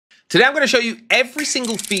Today I'm going to show you every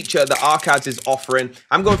single feature that Arcads is offering.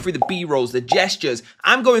 I'm going through the B-rolls, the gestures.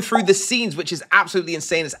 I'm going through the scenes, which is absolutely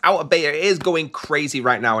insane. It's out of beta. It is going crazy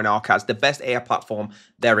right now in Arcads, the best AI platform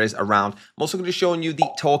there is around. I'm also going to be showing you the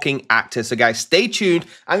talking actors. So guys, stay tuned.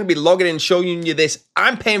 I'm going to be logging in and showing you this.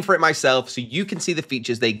 I'm paying for it myself so you can see the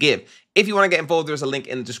features they give. If you want to get involved, there's a link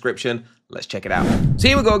in the description. Let's check it out. So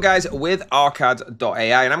here we go, guys, with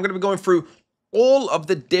Arcads.ai, and I'm going to be going through all of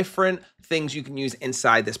the different things you can use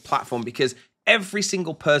inside this platform, because every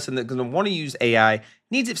single person that's going to want to use AI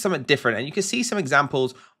needs it for something different. And you can see some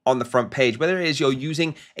examples on the front page, whether it is you're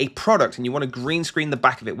using a product and you want to green screen the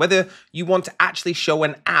back of it, whether you want to actually show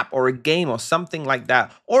an app or a game or something like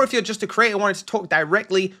that, or if you're just a creator wanting to talk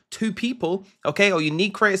directly to people, okay, or you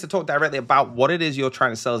need creators to talk directly about what it is you're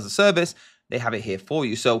trying to sell as a service, they have it here for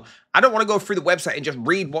you. So I don't want to go through the website and just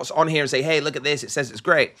read what's on here and say, hey, look at this, it says it's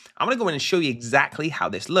great. I'm going to go in and show you exactly how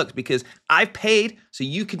this looks, because I've paid so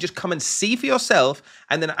you can just come and see for yourself.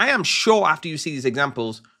 And then I am sure after you see these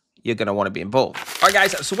examples, you're going to want to be involved. All right,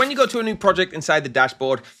 guys, so when you go to a new project inside the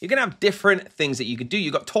dashboard, you're going to have different things that you can do.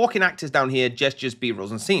 You've got talking actors down here, gestures,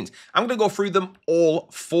 B-rolls, and scenes. I'm going to go through them all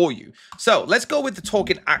for you. So let's go with the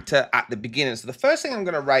talking actor at the beginning. So the first thing I'm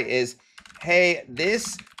going to write is, hey,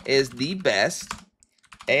 this is the best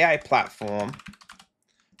AI platform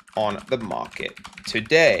on the market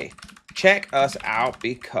today. Check us out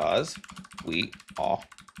because we are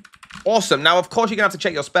awesome. Now, of course, you're gonna have to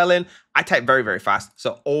check your spelling. I type very, very fast,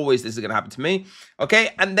 so always this is gonna happen to me. Okay,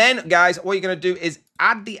 and then, guys, what you're gonna do is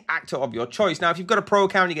add the actor of your choice. Now, if you've got a pro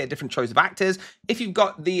account, you get a different choice of actors. If you've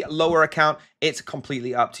got the lower account, it's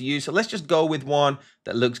completely up to you. So let's just go with one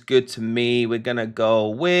that looks good to me. We're gonna go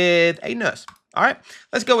with a nurse. All right,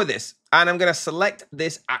 let's go with this. And I'm gonna select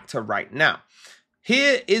this actor right now.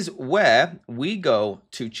 Here is where we go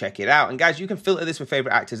to check it out. And guys, you can filter this with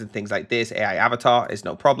favorite actors and things like this. AI avatar is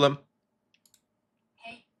no problem.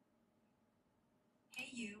 Hey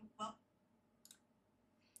you. Well.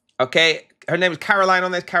 Okay, her name is Caroline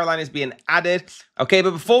on this. Caroline is being added. Okay,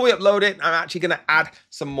 but before we upload it, I'm actually gonna add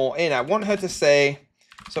some more in. I want her to say,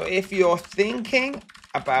 so if you're thinking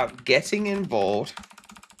about getting involved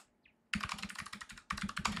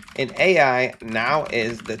in AI, now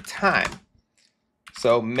is the time.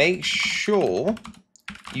 So make sure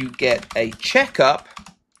you get a checkup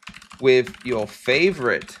with your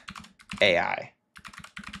favorite AI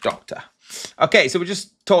doctor. Okay, so we're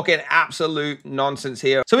just talking absolute nonsense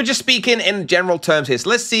here. So we're just speaking in general terms here. So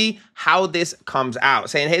let's see how this comes out.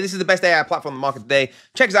 Saying, hey, this is the best AI platform on the market today.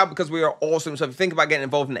 Check us out because we are awesome. So if you think about getting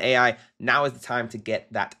involved in AI, now is the time to get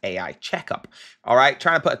that AI checkup. All right,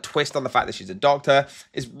 trying to put a twist on the fact that she's a doctor.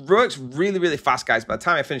 It works really, really fast, guys. By the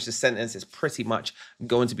time I finish this sentence, it's pretty much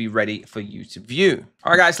going to be ready for you to view.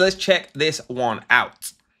 All right, guys, let's check this one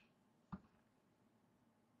out.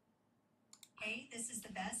 Hey, this is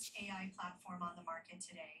the best AI platform on the market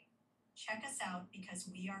today. Check us out because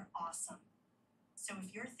we are awesome. So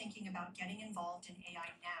if you're thinking about getting involved in AI,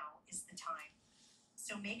 now is the time.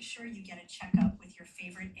 So make sure you get a checkup with your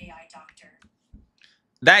favorite AI doctor.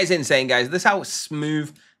 That is insane, guys. This is how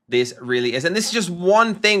smooth this really is. And this is just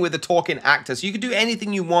one thing with the talking actor. So you can do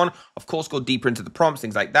anything you want. Of course, go deeper into the prompts,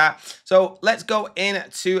 things like that. So let's go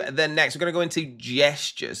into the next. We're going to go into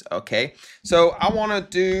gestures, okay? So I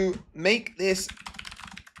want to make this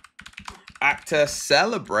actor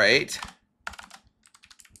celebrate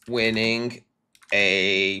winning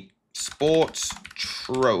a sports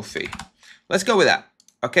trophy. Let's go with that.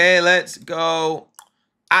 Okay, let's go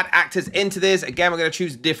add actors into this. Again, we're going to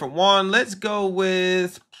choose a different one. Let's go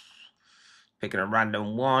with picking a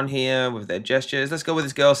random one here with their gestures. Let's go with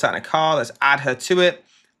this girl sat in a car. Let's add her to it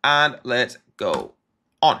and let's go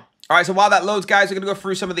on. All right, so while that loads, guys, we're going to go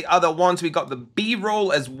through some of the other ones. We got the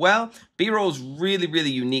B-roll as well. B-roll is really,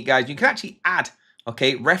 really unique, guys. You can actually add,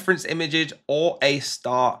 okay, reference images or a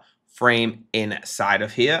start frame inside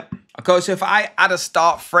of here. Okay, so if I add a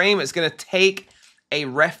start frame, it's going to take a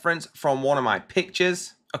reference from one of my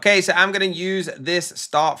pictures. Okay, so I'm going to use this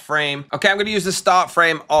start frame. Okay, I'm going to use the start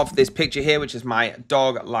frame of this picture here, which is my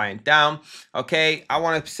dog lying down. Okay, I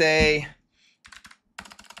want to say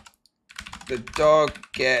the dog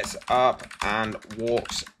gets up and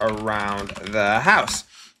walks around the house.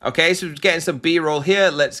 Okay, so we're getting some B-roll here.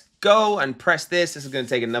 Let's go and press this. This is going to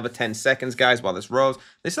take another 10 seconds, guys, while this rolls.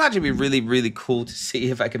 This will actually be really, really cool to see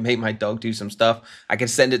if I can make my dog do some stuff. I can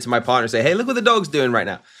send it to my partner and say, hey, look what the dog's doing right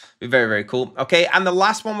now. Be very, very cool. Okay, and the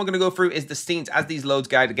last one we're going to go through is the scenes. As these loads,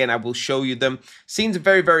 guys, again, I will show you them. Scenes are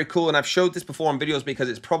very, very cool, and I've showed this before in videos because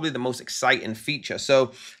it's probably the most exciting feature.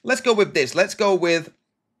 So let's go with this. Let's go with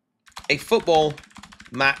a football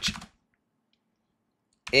match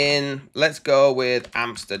in, let's go with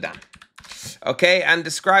Amsterdam. Okay, and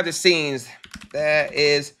describe the scenes. There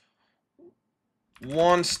is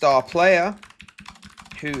one star player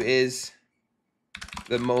who is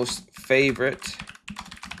the most favorite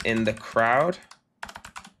in the crowd,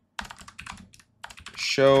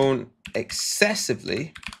 shown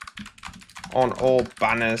excessively on all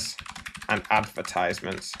banners and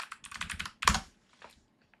advertisements.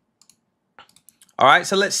 All right,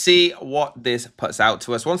 so let's see what this puts out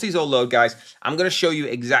to us. Once these all load, guys, I'm going to show you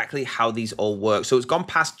exactly how these all work. So it's gone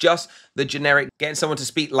past just the generic getting someone to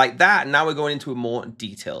speak like that, and now we're going into a more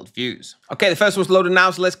detailed views. Okay, the first one's loaded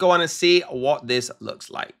now, so let's go on and see what this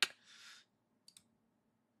looks like.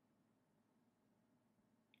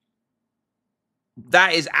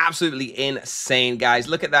 That is absolutely insane, guys.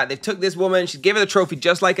 Look at that. They've took this woman, she's given the trophy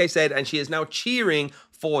just like I said, and she is now cheering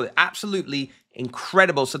for it. Absolutely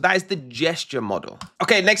incredible. So that is the gesture model.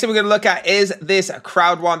 Okay, next thing we're going to look at is this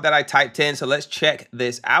crowd one that I typed in. So let's check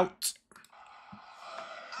this out.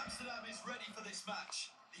 Amsterdam is ready for this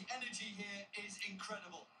match. The energy here is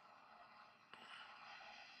incredible.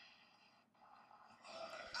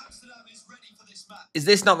 Amsterdam is ready for this match. Is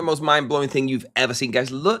this not the most mind-blowing thing you've ever seen,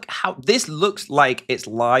 guys? Look how this looks like it's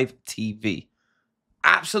live TV.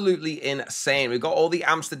 Absolutely insane. We've got all the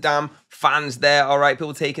Amsterdam fans there. All right,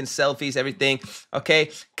 people taking selfies, everything. Okay,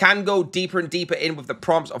 can go deeper and deeper in with the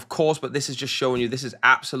prompts, of course, but this is just showing you this is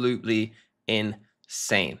absolutely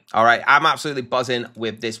insane. All right, I'm absolutely buzzing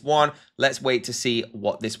with this one. Let's wait to see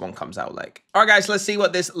what this one comes out like. All right, guys, let's see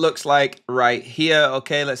what this looks like right here.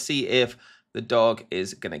 Okay, let's see if the dog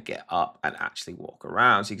is gonna get up and actually walk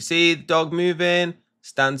around. So you can see the dog moving,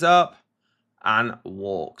 stands up and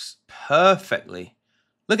walks perfectly.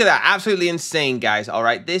 Look at that, absolutely insane, guys. All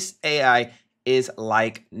right, this AI is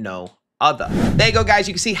like no other. There you go, guys.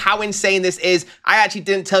 You can see how insane this is. I actually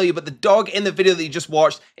didn't tell you, but the dog in the video that you just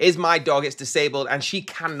watched is my dog. It's disabled and she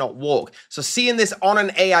cannot walk. So seeing this on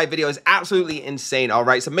an AI video is absolutely insane. All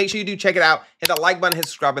right, so make sure you do check it out. Hit that like button, hit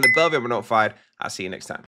subscribe, and the bell if you're notified. I'll see you next time.